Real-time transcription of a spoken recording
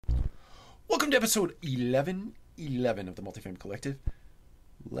Welcome to episode 1111 of the Multifamily Collective.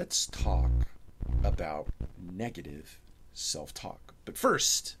 Let's talk about negative self-talk. But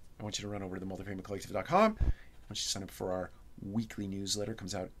first, I want you to run over to MultifamilyCollective.com. I want you to sign up for our weekly newsletter. It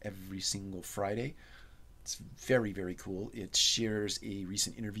comes out every single Friday. It's very, very cool. It shares a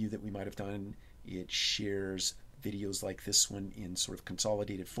recent interview that we might have done. It shares videos like this one in sort of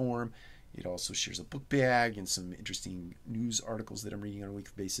consolidated form. It also shares a book bag and some interesting news articles that I'm reading on a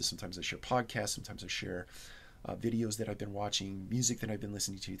weekly basis. Sometimes I share podcasts. Sometimes I share videos that I've been watching, music that I've been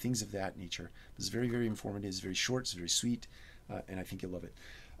listening to, things of that nature. It's very, very informative. It's very short. It's very sweet. And I think you'll love it.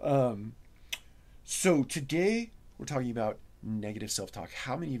 So today we're talking about negative self-talk.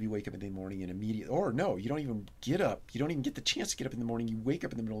 How many of you wake up in the morning and immediately, or no, you don't even get up. You don't even get the chance to get up in the morning. You wake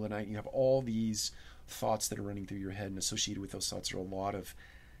up in the middle of the night and you have all these thoughts that are running through your head, and associated with those thoughts are a lot of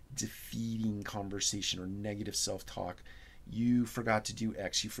defeating conversation or negative self-talk. You forgot to do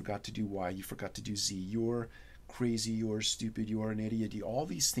X, you forgot to do Y, you forgot to do Z, you're crazy, you're stupid, you're an idiot, all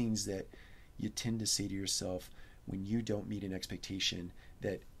these things that you tend to say to yourself when you don't meet an expectation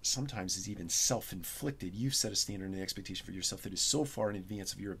that sometimes is even self-inflicted. You've set a standard and an expectation for yourself that is so far in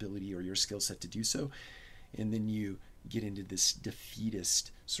advance of your ability or your skill set to do so, and then you get into this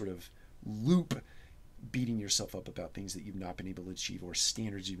defeatist sort of loop, beating yourself up about things that you've not been able to achieve or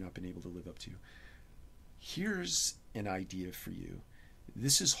standards you've not been able to live up to. Here's an idea for you.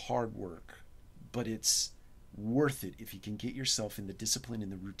 This is hard work, but it's worth it if you can get yourself in the discipline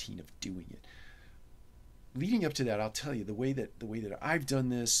and the routine of doing it. Leading up to that, I'll tell you, the way that I've done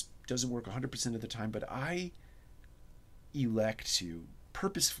this doesn't work 100% of the time, but I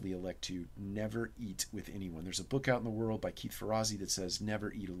purposefully elect to never eat with anyone. There's a book out in the world by Keith Ferrazzi that says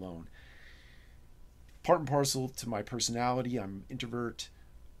never eat alone. Part and parcel to my personality. I'm an introvert.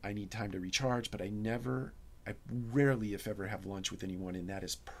 I need time to recharge, but I rarely, if ever, have lunch with anyone, and that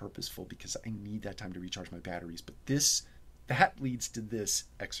is purposeful because I need that time to recharge my batteries. But that leads to this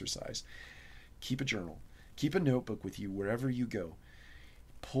exercise. Keep a journal. Keep a notebook with you wherever you go.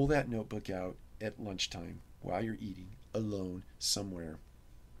 Pull that notebook out at lunchtime while you're eating, alone, somewhere.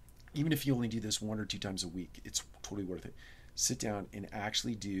 Even if you only do this 1 or 2 times a week, it's totally worth it. Sit down and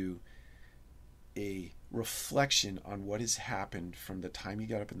actually do a reflection on what has happened from the time you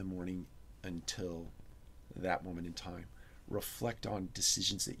got up in the morning until that moment in time. Reflect on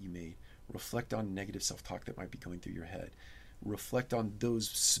decisions that you made. Reflect on negative self-talk that might be going through your head. Reflect on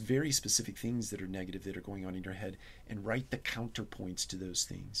those very specific things that are negative that are going on in your head, and write the counterpoints to those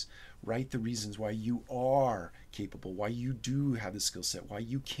things. Write the reasons why you are capable, why you do have the skill set, why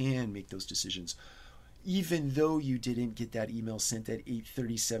you can make those decisions. Even though you didn't get that email sent at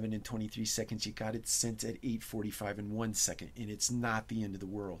 8:37 and 23 seconds, you got it sent at 8:45 and 1 second, and it's not the end of the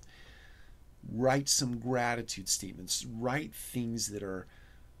world. Write some gratitude statements. Write things that are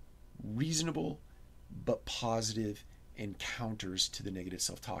reasonable but positive and counters to the negative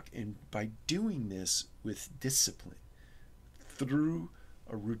self-talk. And by doing this with discipline, through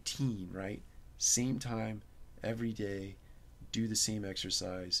a routine, right? Same time, every day, do the same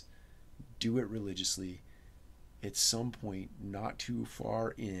exercise, do it religiously. At some point, not too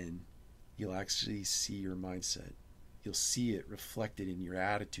far in, you'll actually see your mindset. You'll see it reflected in your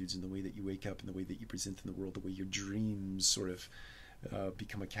attitudes, in the way that you wake up, in the way that you present in the world, the way your dreams sort of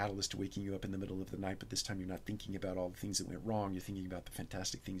become a catalyst to waking you up in the middle of the night. But this time you're not thinking about all the things that went wrong. You're thinking about the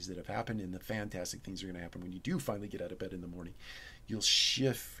fantastic things that have happened, and the fantastic things are going to happen when you do finally get out of bed in the morning. You'll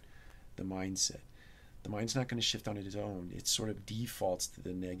shift the mindset. The mind's not going to shift on its own. It sort of defaults to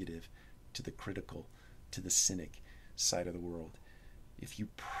the negative, to the critical, to the cynic side of the world. If you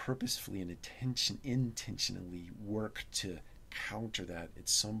purposefully and intentionally work to counter that, at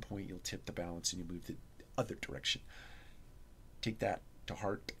some point you'll tip the balance and you move the other direction. Take that to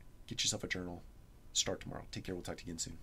heart. Get yourself a journal. Start tomorrow. Take care. We'll talk to you again soon.